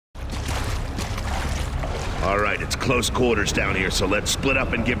All right, it's close quarters down here, so let's split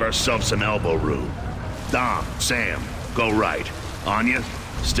up and give ourselves some elbow room. Dom, Sam, go right. Anya,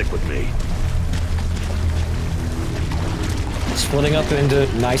 stick with me. Splitting up into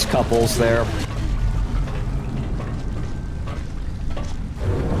nice couples there.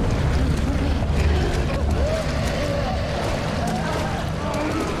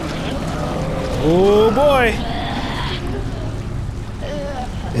 Oh boy!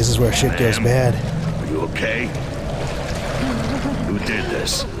 This is where shit goes bad. Are you okay? Who did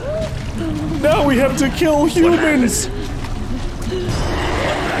this? No, we have to kill humans!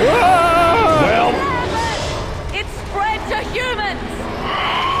 Well, It's spread to humans!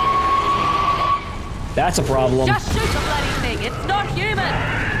 that's a problem. Just shoot the bloody thing, it's not human!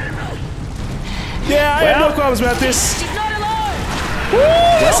 Yeah, I have no qualms about this. He's not alone! Woo,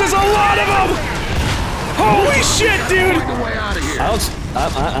 this is a lot of them! Holy shit, dude!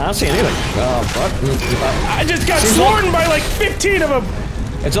 I don't see anything. I just got sworn by like 15 of them!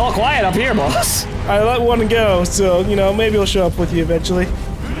 It's all quiet up here, boss. I let one go, so, you know, maybe he'll show up with you eventually.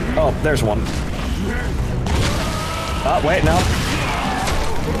 Oh, there's one. Oh, wait, no.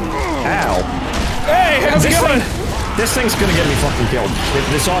 Ow. Hey, how's it going? This thing's gonna get me fucking killed.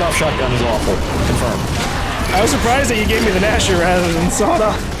 This sawed-off shotgun is awful. Confirmed. I was surprised that you gave me the Gnasher rather than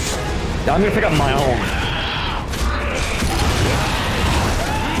sawed-off. I'm gonna pick up my own.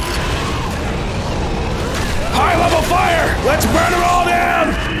 High-level fire! Let's burn them all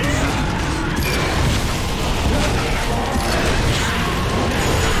down!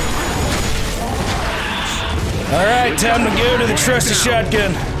 Alright, time to go to the trusty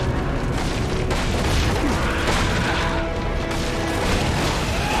shotgun.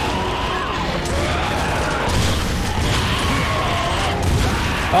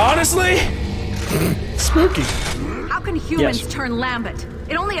 Honestly, spooky. How can humans turn Lambent?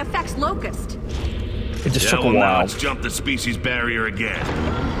 It only affects Locust. It just took a Now while. let's jump the species barrier again.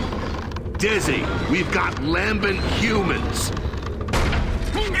 Dizzy, we've got lambent humans.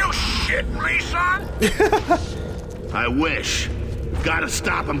 You shitting me, son? I wish. Gotta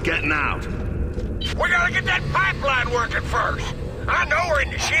stop them getting out. We gotta get that pipeline working first. I know we're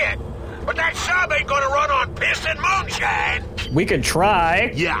in the shit, but that sub ain't gonna run on piss and moonshine. We could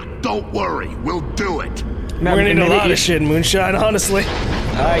try. Yeah, don't worry. We'll do it. We're gonna need a lot of shit in moonshine, honestly.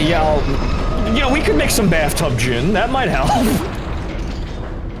 Yeah, we could make some bathtub gin. That might help.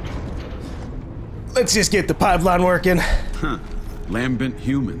 Let's just get the pipeline working. Huh. Lambent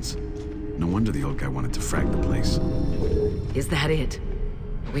humans. No wonder the old guy wanted to frag the place. Is that it?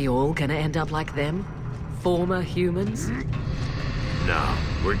 Are we all gonna end up like them? Former humans? No,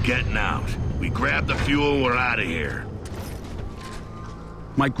 we're getting out. We grab the fuel, we're out of here.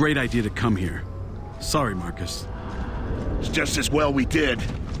 My great idea to come here. Sorry, Marcus. It's just as well we did.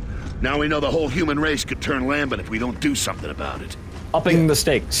 Now we know the whole human race could turn lambent if we don't do something about it. Upping the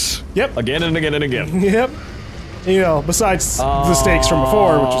stakes. Yep. Again and again and again. Yep. You know, besides the stakes from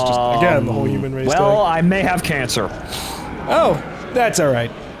before, which is just, again, the whole human race Well, thing. I may have cancer. Oh, that's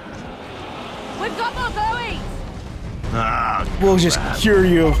alright. We've got more buoys! We'll just cure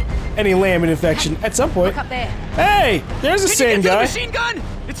you of any lambent infection at some point. Look up there. Hey, there's the same guy. Machine gun?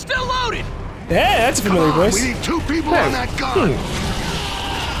 It's still loaded. Hey, that's a familiar voice. We need 2 people on that gun.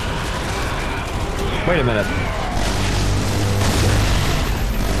 Wait a minute.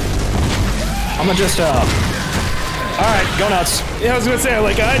 I'm gonna just, Alright, go nuts. Yeah, I was gonna say,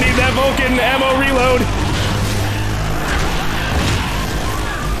 like, I need that Vulcan ammo reload.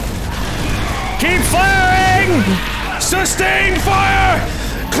 Keep firing! Sustained fire!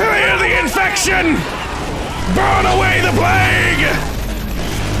 Clear the infection! Burn away the plague!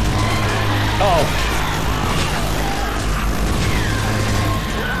 Oh.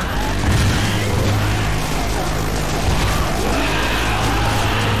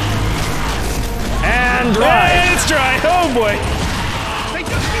 And dry. Hey, it's dry. Oh boy. They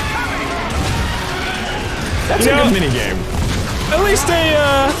just keep coming. That's a good minigame. At least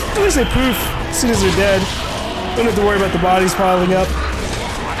they poof as soon as they're dead. Don't have to worry about the bodies piling up.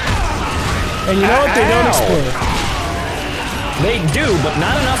 And you know what? They don't explode. They do, but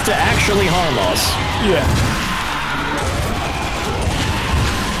not enough to actually harm us. Yeah.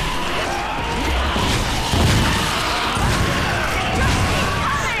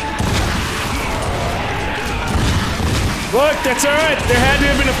 Look, that's alright. There had to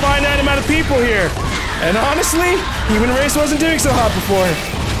have been a finite amount of people here. And honestly, human race wasn't doing so hot before.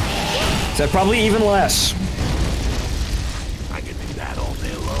 So probably even less. I could do that all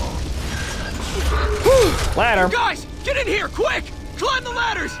day long. Ladder. Guys, get in here, quick! Climb the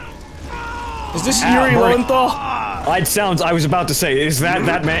ladders! Is this Yuri Murray. Lowenthal? I was about to say, is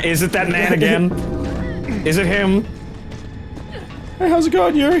that man? Is it that man again? Is it him? Hey, how's it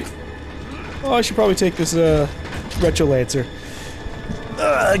going, Yuri? Oh, I should probably take this retro lancer.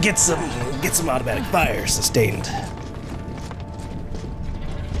 Get some automatic fire sustained.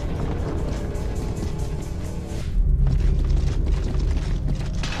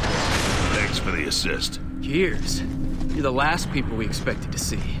 Thanks for the assist. Cheers. You're the last people we expected to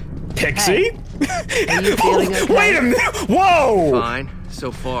see. Pixie? Are you feeling okay? Wait a minute! Whoa! Fine,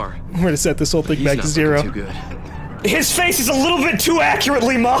 so far. We're gonna set this whole thing He's back not to 0. looking too good. His face is a little bit too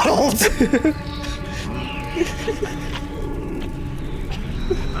accurately modeled!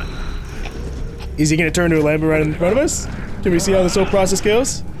 Is he gonna turn to a Lambo right in front of us? Can we see how this whole process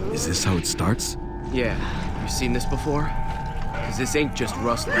goes? Is this how it starts? Yeah, you seen this before? Cause this ain't just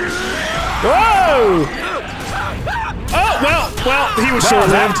rustling. Whoa! Oh, well, he was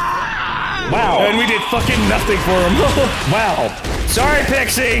short-lived. Wow. And we did fucking nothing for him. Wow. Sorry,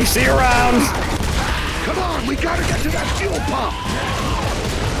 Pixie. See you around. Come on, we gotta get to that fuel pump.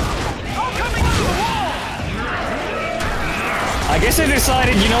 I guess they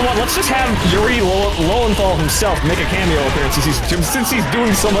decided, you know what, let's just have Yuri Lowenthal himself make a cameo appearance since he's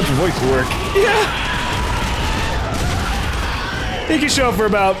doing so much voice work. Yeah. He can show up for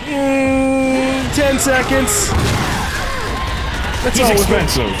about 10 seconds. That's He's all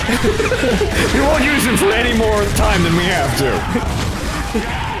expensive. We won't use him for any more time than we have to.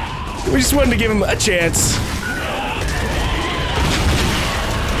 We just wanted to give him a chance.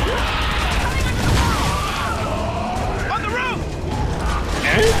 On the roof!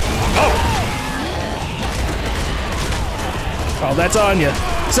 Oh, that's Anya.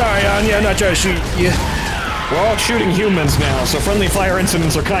 Sorry, Anya, I'm not trying to shoot you. We're all shooting humans now, so friendly fire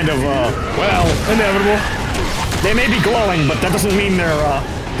incidents are kind of, well, Inevitable. they may be glowing, but that doesn't mean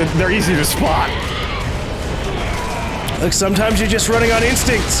they're easy to spot. Look, sometimes you're just running on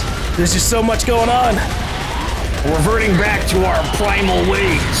instincts. There's just so much going on. Reverting back to our primal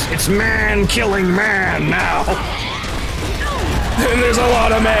ways. It's man killing man now. And there's a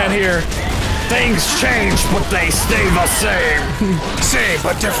lot of man here. Things change, but they stay the same. Same,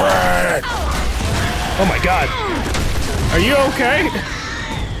 but different. Oh my god. Are you okay?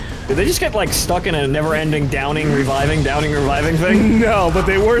 Did they just get, like, stuck in a never-ending downing, reviving thing? No, but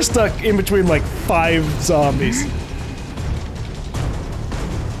they were stuck in between like 5 zombies.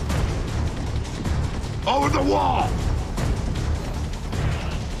 Over the wall.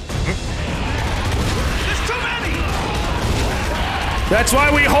 There's too many! That's why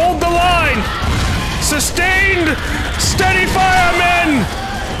we hold the line! Sustained, steady fire, men!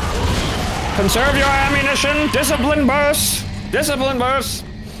 Conserve your ammunition. Discipline bursts. Discipline bursts.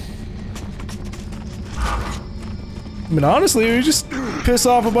 I mean, honestly, we just piss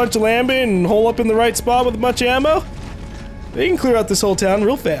off a bunch of lambent and hole up in the right spot with a bunch of ammo. They can clear out this whole town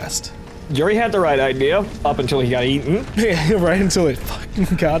real fast. Yuri had the right idea, up until he got eaten. Yeah, right until it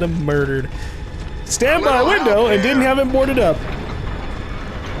fucking got him murdered. Stand by a window and didn't have him boarded up.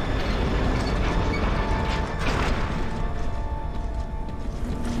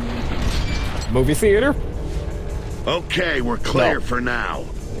 Movie theater? Okay, we're clear No. for now.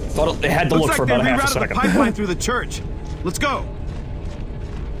 Thought it had to look for about a half a second. pipeline through the church. Let's go.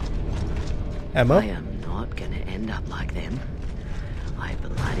 Emma? I am not gonna end up like them. I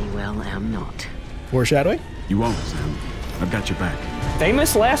bloody well am not. Foreshadowing? You won't, Sam. I've got your back.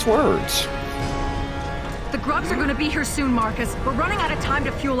 Famous last words. The grubs are gonna be here soon, Marcus. We're running out of time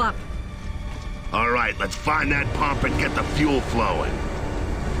to fuel up. All right, let's find that pump and get the fuel flowing.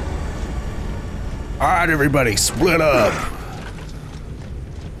 All right, everybody, split up.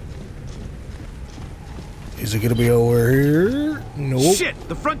 Is it gonna be over here? Nope. Shit!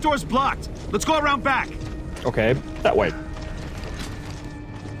 The front door's blocked. Let's go around back. Okay, that way.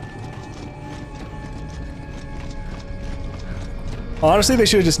 Honestly, they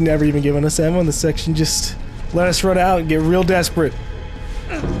should have just never even given us ammo in this section. Just let us run out and get real desperate.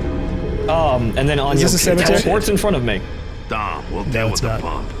 And then Anya this a cemetery? teleports in front of me. Dom, we'll deal it's with not. the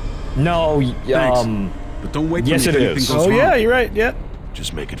pump. No, Thanks. But don't wait for yes, me if it anything is. goes Oh wrong. yeah, you're right. Yeah.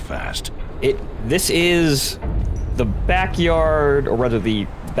 Just make it fast. This is the backyard, or rather the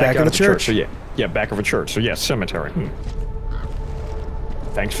backyard of the church. So yeah, back of a church. So yes, cemetery.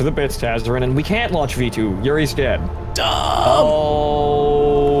 Thanks for the bits, Tazarin, and we can't launch V2. Yuri's dead. Oh,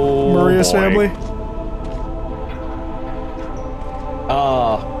 Maria's boy. family.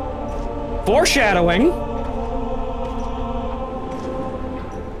 Foreshadowing.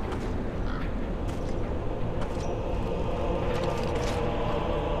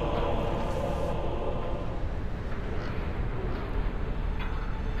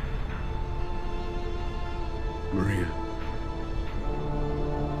 Maria.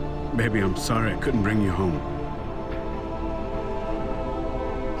 Baby, I'm sorry I couldn't bring you home.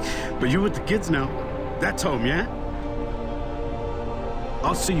 But you're with the kids now. That's home, yeah?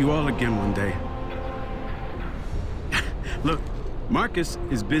 I'll see you all again one day. Look, Marcus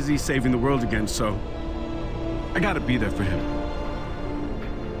is busy saving the world again, so I gotta be there for him.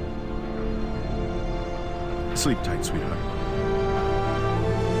 Sleep tight, sweetheart.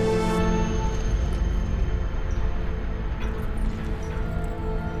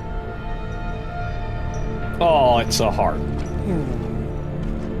 Oh, it's a heart.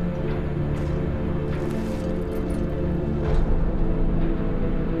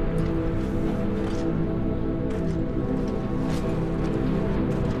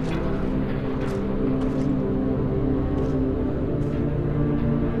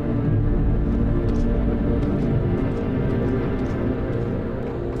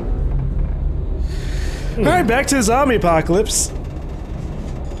 Alright, back to the zombie apocalypse.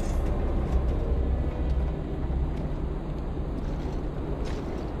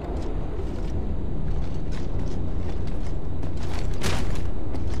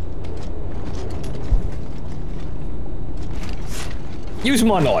 Use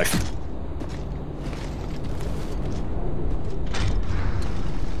my knife.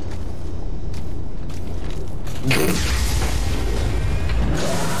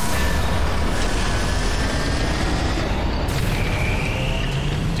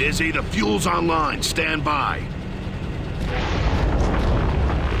 Dizzy, the fuel's online. Stand by.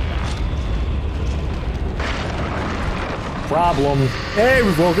 Problem. Hey,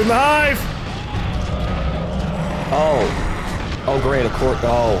 we've woken the hive! Oh. Oh, great, of course.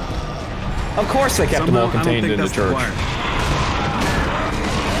 Oh. Of course they kept them all contained in the church.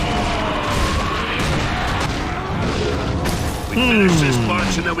 We finish this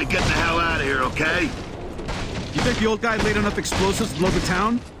bunch and then we get the hell out of here, okay? You think the old guy laid enough explosives to blow the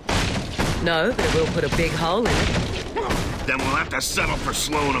town? No, but it will put a big hole in it. Then we'll have to settle for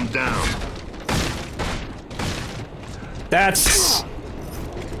slowing them down. That's...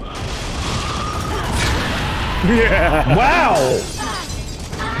 Yeah! Wow!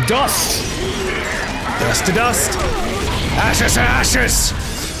 Dust! Dust to dust! Ashes to ashes!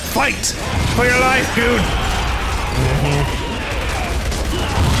 Fight for your life, dude!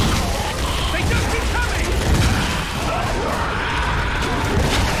 They just keep coming!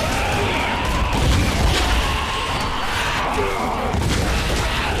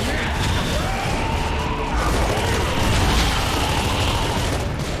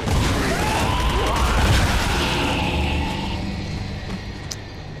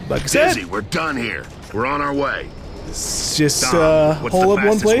 Like I said, Dizzy, we're done here. We're on our way. it's just Dom, what's hole the up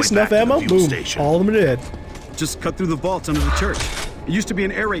one fastest place, way enough back to the ammo, fuel boom. station? All of them are dead. Just cut through the vaults under the church. It used to be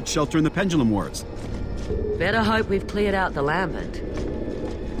an air raid shelter in the Pendulum Wars. Better hope we've cleared out the Lambent.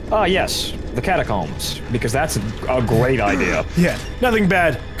 Ah, yes. The catacombs. Because that's a great idea. Yeah, nothing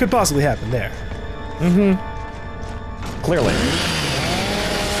bad could possibly happen there. Clearly.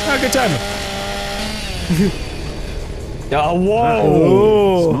 Oh, good timing. Whoa!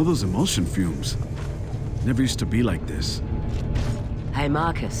 Oh. Smell those emulsion fumes. Never used to be like this. Hey,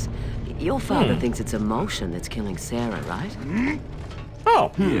 Marcus. Your father thinks it's emulsion that's killing Sarah, right? Oh.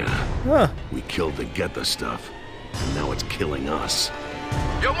 Yeah. Huh. We killed to get the stuff. And now it's killing us.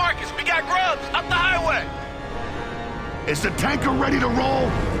 Yo, Marcus, we got grubs up the highway. Is the tanker ready to roll?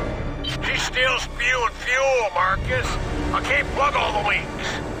 She's still spewing fuel, Marcus. I can't plug all the leaks.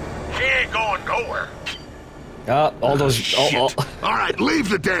 She ain't going nowhere. All those... Shit. All right, leave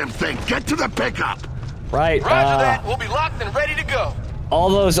the damn thing. Get to the pickup. right. Roger that. We'll be locked and ready to go. All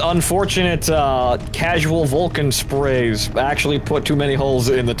those unfortunate, casual Vulcan sprays actually put too many holes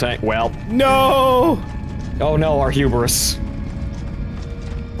in the tank. Well. No! Oh no, our hubris.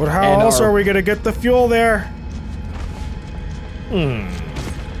 But how And else our- are we gonna get the fuel there?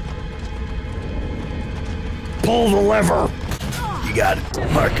 Pull the lever! You got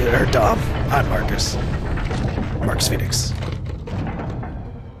it, Marcus, or Dom. Not Marcus. Marcus Phoenix.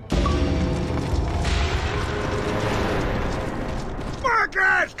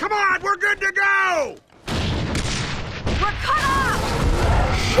 Marcus, come on, we're good to go. We're cut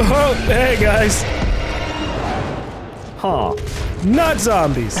off! Oh, hey guys. Huh. Not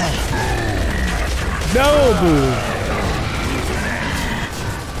zombies. No, boo.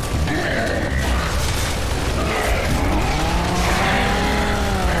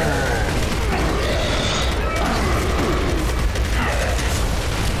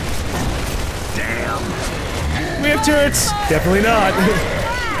 We have turrets. Definitely not.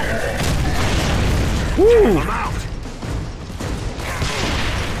 Woo. I'm out.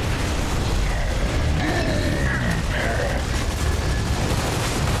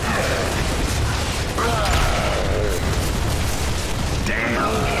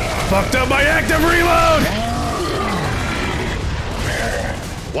 fucked up my active reload!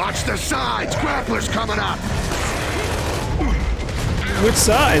 Watch the sides! Grappler's coming up! Which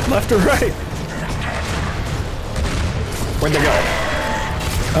side? Left or right? Where'd they go?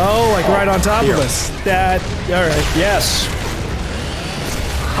 Oh, like right on top here. of us. That. Alright. Yes.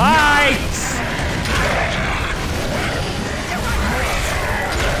 Hi!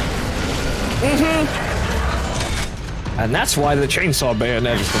 And that's why the chainsaw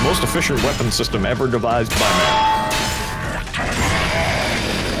bayonet is the most efficient weapon system ever devised by man.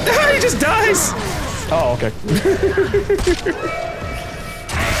 He just dies! Oh, okay.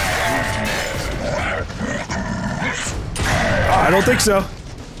 I don't think so.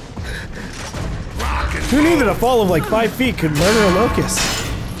 Who knew that a fall of like 5 feet could murder a locust?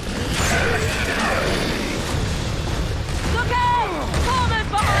 Look out! Foreman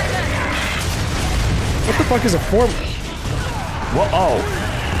behind us! What the fuck is a form? Well, oh.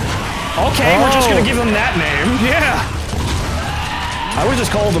 Okay, we're just gonna give them that name. Yeah! I would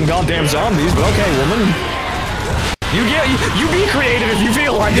just call them goddamn zombies, but okay, woman. You be creative if you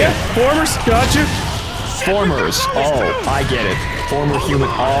feel like it. Formers, gotcha. Formers. Oh, I get it. Former human.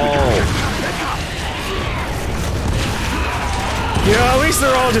 Oh. You know, at least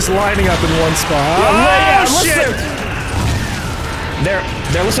they're all just lining up in one spot. Yeah, Oh, shit!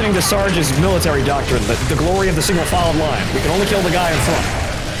 They're listening to Sarge's military doctrine, the glory of the single file line. We can only kill the guy in front.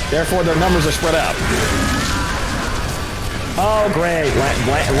 Therefore, their numbers are spread out. Oh, great.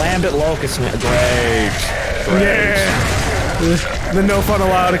 Lambit Locust. Great. Yeah! The no fun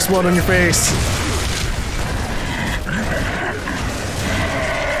allowed explode on your face.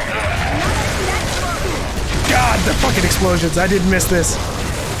 God, the fucking explosions. I didn't miss this.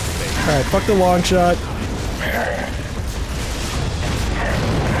 Alright, fuck the long shot.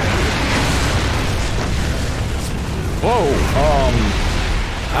 Whoa,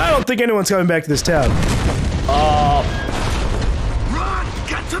 I don't think anyone's coming back to this town. Run!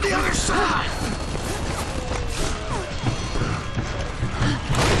 Get to the other side!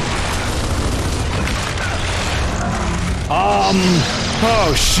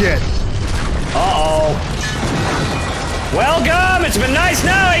 Oh shit. uh-oh. Welcome! It's been nice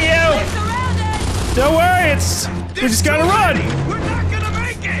knowing you! Don't worry, we just gotta run! We're not gonna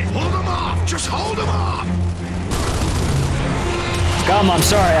make it! Hold him off! Just hold him off! GaLm, I'm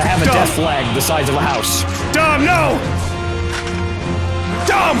sorry, I have a Dumb. death flag the size of a house. Dumb, no!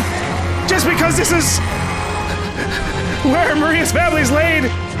 Dumb! Just because this is where Maria's family's laid,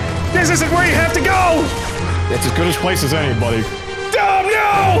 this isn't where you have to go! It's as good a place as any, buddy. Dumb,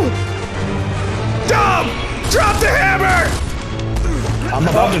 no! Dumb! Drop the hammer! I'm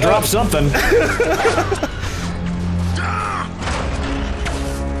about to drop something.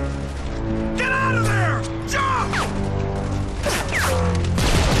 Get out of there! Jump!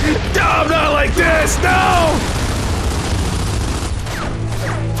 Dumb, not like this! No!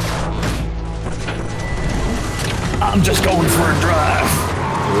 I'm just going for a drive.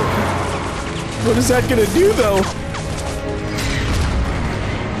 What is that gonna do, though?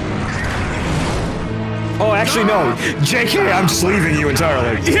 Oh, actually, no. JK, I'm just leaving you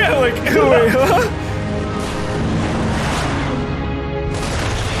entirely. Yeah, like, wait, huh?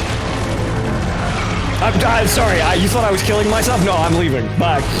 I'm sorry, you thought I was killing myself? No, I'm leaving.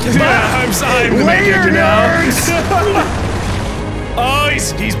 Bye. Yeah, I'm sorry. I'm Later, nerds! Oh,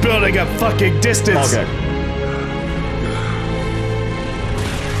 he's building a fucking distance. Okay.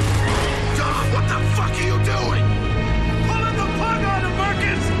 Dom, what the fuck are you doing? Pulling the plug on him,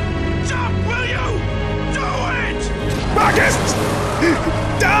 Marcus! Jump, will you? Do it! Marcus!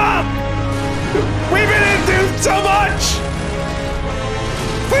 Stop! We've been into so much!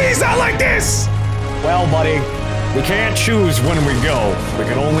 Please, not like this! Well, buddy, we can't choose when we go. We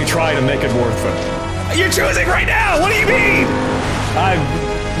can only try to make it worth it. You're choosing right now! What do you mean?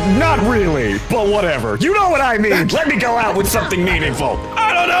 Not really, but whatever. You know what I mean. Let me go out with something meaningful.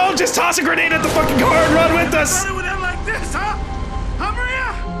 I don't know, just toss a grenade at the fucking car and run with us! Running with him like this, huh? Huh,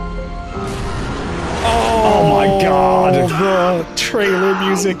 Maria? Oh my god. The trailer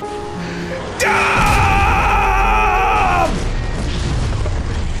music. Dumb!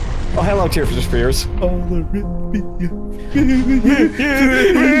 Oh, hello, Tears for Fears.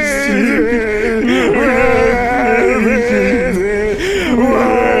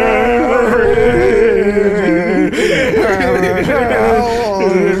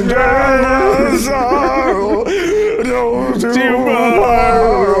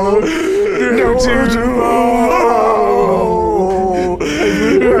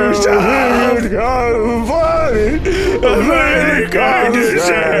 Kind of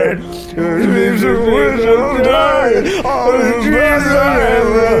sad. Man,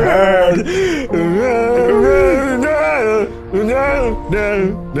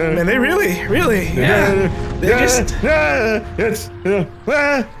 they really, they just...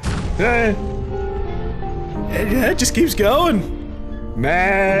 It just keeps going.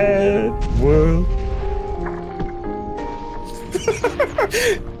 Mad world.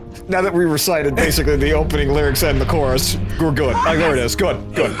 Now that we recited basically the opening lyrics and the chorus, we're good. Oh, there it is.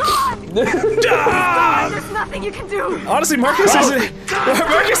 Good. There's nothing you can do. Honestly, Marcus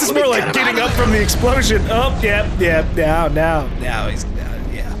is more like getting up from the explosion. Oh, yep, now he's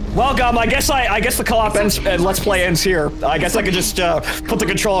down, yeah. Well, GaLm, I guess the co-op ends, let's play ends here. I guess I could just put the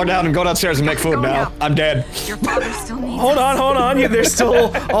controller down and go downstairs and make food now. I'm dead. Your father still needs Hold on. There's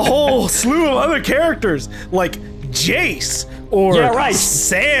still a whole slew of other characters, like Jace or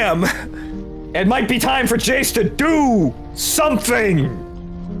Sam. It might be time for Jace to do something.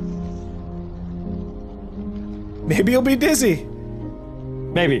 Maybe he'll be dizzy.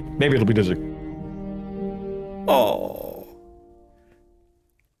 Maybe it'll be dizzy. Oh.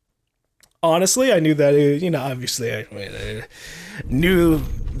 Honestly, I knew that, obviously I knew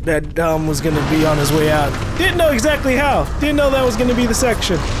that GaLm was gonna be on his way out. Didn't know exactly how. Didn't know that was gonna be the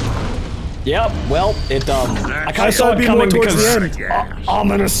section. Yep, well, I kind of saw it coming because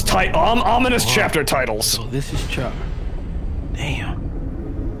ominous chapter titles. So this is Char. Damn.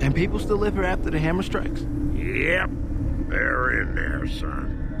 And people still live here after the hammer strikes? Yep, they're in there,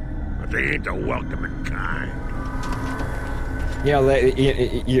 son. But they ain't the welcoming kind.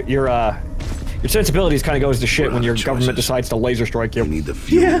 Your sensibilities kind of goes to shit when your government decides to laser strike you. We need the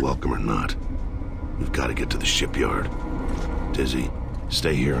fuel, welcome or not. We've got to get to the shipyard. Dizzy,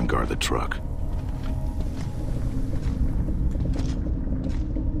 stay here and guard the truck.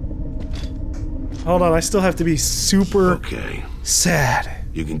 Hold on, I still have to be super sad.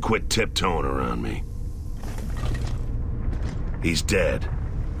 You can quit tiptoeing around me. He's dead,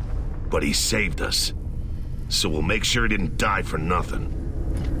 but he saved us. So we'll make sure he didn't die for nothing.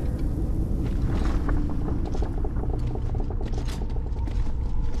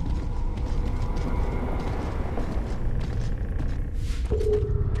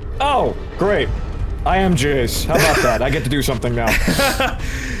 Oh, great. I am Jace. How about that? I get to do something now.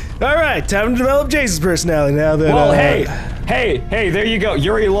 Alright, time to develop Jace's personality now that, well, hey, there you go.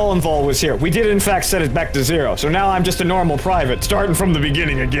 Yuri Lowenthal was here. We did, in fact, set it back to 0, so now I'm just a normal private, starting from the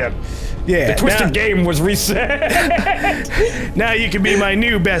beginning again. Yeah. The twisted game was reset. Now you can be my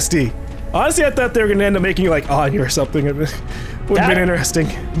new bestie. Honestly, I thought they were gonna end up making you like Anya or something. It would have been interesting.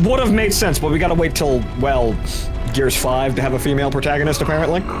 Would have made sense, but we gotta wait till, well, Gears 5 to have a female protagonist,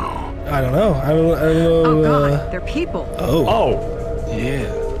 apparently. I don't know. I don't know. Oh god, they're people. Oh.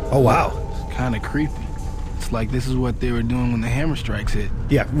 Yeah. Oh wow. It's kind of creepy. It's like this is what they were doing when the hammer strikes hit.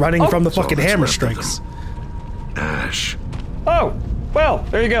 Yeah, running from the fucking hammer strikes. Ash. Oh, well,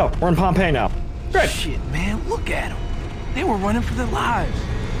 there you go. We're in Pompeii now. Great. Shit, man, look at them. They were running for their lives.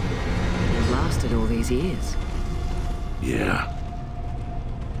 It lasted all these years. Yeah.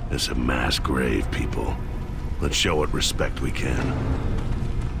 It's a mass grave, people. Let's show what respect we can.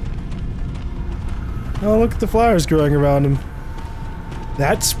 Oh, look at the flowers growing around him.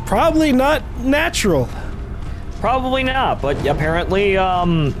 That's probably not natural. Probably not, but apparently,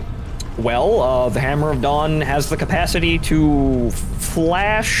 the Hammer of Dawn has the capacity to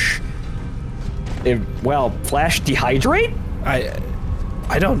flash... flash dehydrate?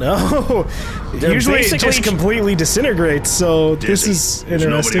 I don't know. Usually it just completely disintegrates, so Dizzy. This is interesting.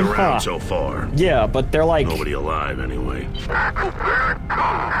 There's nobody around so far. Yeah, but they're like... Nobody alive, anyway.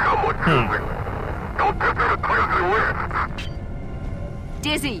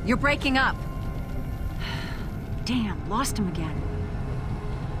 Dizzy, you're breaking up. Damn, lost him again.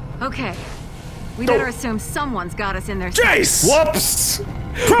 Okay. We better assume someone's got us in their Jace! Whoops!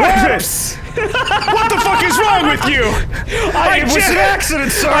 Whoops! What the fuck is wrong with you? It was an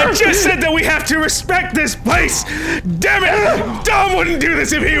accident, sir! I just said that we have to respect this place! Damn it! Dom wouldn't do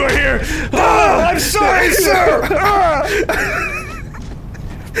this if he were here! I'm sorry, sir!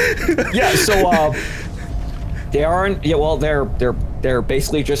 Yeah, so, they aren't... Yeah, well, they're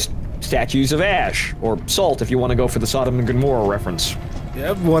basically just statues of ash, or salt, if you want to go for the Sodom and Gomorrah reference.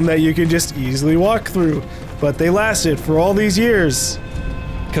 Yep, one that you can just easily walk through. But they lasted for all these years.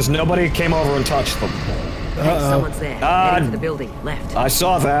 Because nobody came over and touched them. Hey, someone's there. Heading for the building, left. I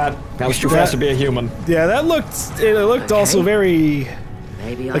saw that. That was too fast to be a human. Yeah, that looked also very...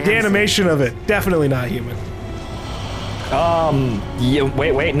 Maybe like the animation of it, definitely not human. Yeah,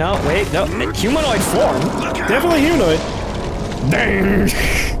 wait, no. Humanoid form? Definitely humanoid. Dang!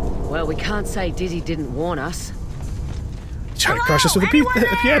 Well, we can't say Dizzy didn't warn us. Try to crush us with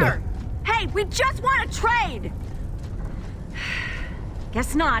a piano. trade! We just want to trade!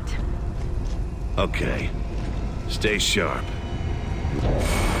 Guess not. Okay. Stay sharp.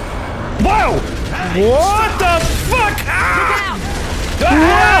 Whoa! What the fuck? Ah!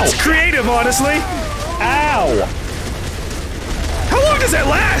 That's creative, honestly. Ow! How long does that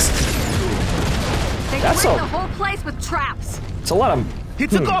last? They That's lit a- the whole place with traps. It's a lot of. He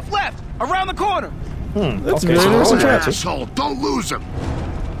took off left, around the corner. That's Okay, really so awesome roll traps. Asshole, don't lose him.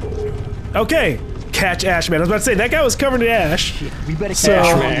 Okay, catch Ashman. I was about to say, that guy was covered in ash. We better So- catch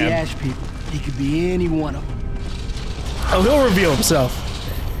all the Man. ash people. He could be any one of them. Oh, he'll reveal himself.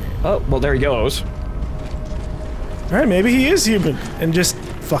 Oh, well, there he goes. Alright, maybe he is human and just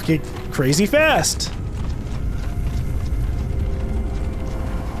fucking crazy fast.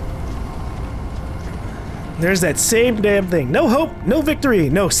 There's that same damn thing. No hope, no victory,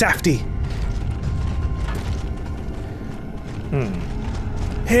 no safety.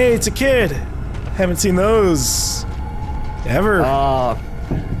 Hey, it's a kid. Haven't seen those ever.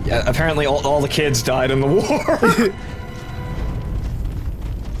 Yeah, apparently all the kids died in the war.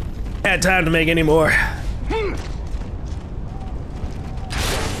 Had time to make any more.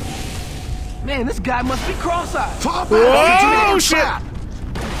 Man, this guy must be cross-eyed. Fall Whoa, back into the shit. trap.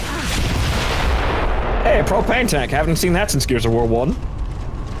 Hey, a propane tank. Haven't seen that since Gears of War 1.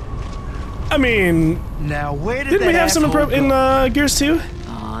 I mean, Now, where did didn't we that have some asshole in go? Gears 2?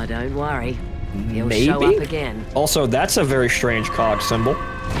 Oh, don't worry. He'll Maybe? show up again. Also, that's a very strange cog symbol.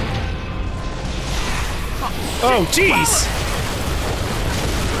 Oh, jeez.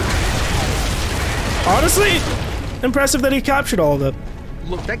 Honestly, impressive that he captured all of them.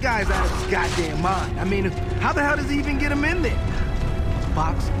 Look, that guy's out of his goddamn mind. I mean, how the hell does he even get him in there?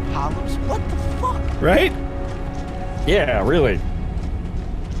 Box, polyps, what the fuck? Right? Yeah, really.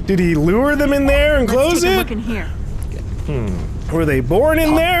 Did he lure them in there and close Let's take a it? look in here. Were they born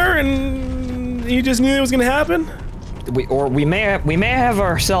in there and he just knew it was gonna happen? We may have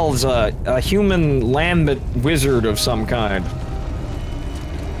ourselves a human lambent wizard of some kind.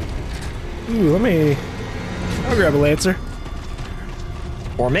 Ooh, I'll grab a lancer.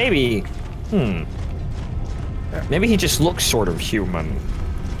 Or maybe, maybe he just looks sort of human.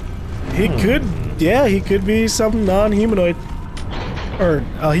 He could, yeah, he could be some non-humanoid. Or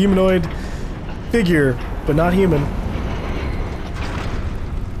a humanoid figure, but not human.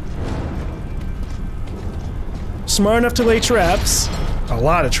 Smart enough to lay traps. A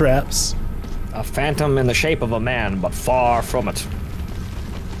lot of traps. A phantom in the shape of a man, but far from it.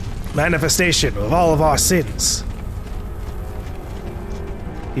 Manifestation of all of our sins.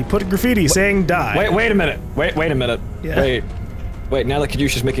 He put graffiti saying die. Wait a minute. Wait a minute. Yeah. Wait, now that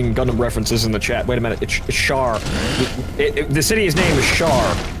Caduceus making Gundam references in the chat. Wait a minute, it's Shar. The city's name is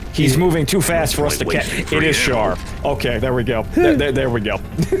Shar. He's moving too fast for us to catch. It is Shar. Okay, there we go. There we go.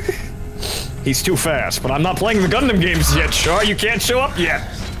 He's too fast, but I'm not playing the Gundam games yet, Shar. You can't show up yet.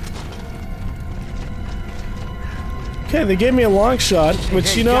 Okay, they gave me a long shot,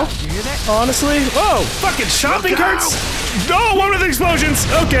 which, you know, You hear that? honestly... Whoa, fucking shopping carts! No, one with explosions!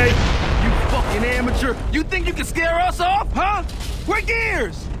 Okay. You fucking amateur. You think you can scare us off, huh? We're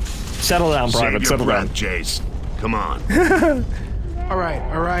Gears! Settle down, Save Private. your Settle breath, down. Jace. Come on. All right.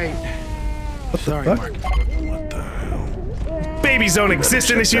 Sorry, fuck? Mark. What the hell? Babies don't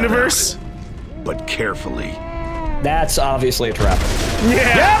exist in this check that universe. But carefully. That's obviously a trap.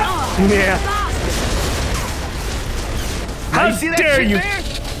 Yeah. Yeah. How You see that dare shit you there?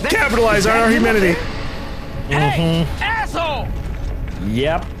 That- capitalize on our humanity? Hey, asshole!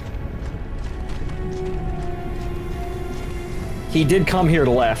 Yep. He did come here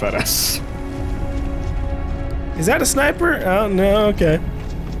to laugh at us. Is that a sniper? Oh, no, okay.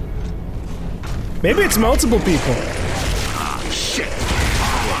 Maybe it's multiple people. Ah, shit.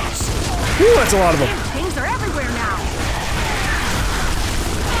 Ooh, that's a lot of them. Things are everywhere now.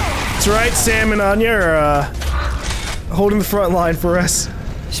 That's right, Sam and Anya are holding the front line for us.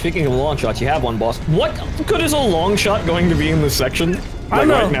 Speaking of long shots, you have one, boss. What good is a long shot going to be in this section? I don't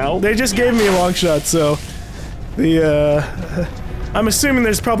know. Right now? They just gave me a long shot, so the I'm assuming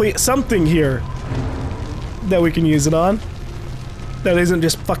there's probably something here that we can use it on. That isn't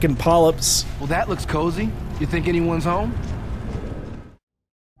just fucking polyps. Well, that looks cozy. You think anyone's home?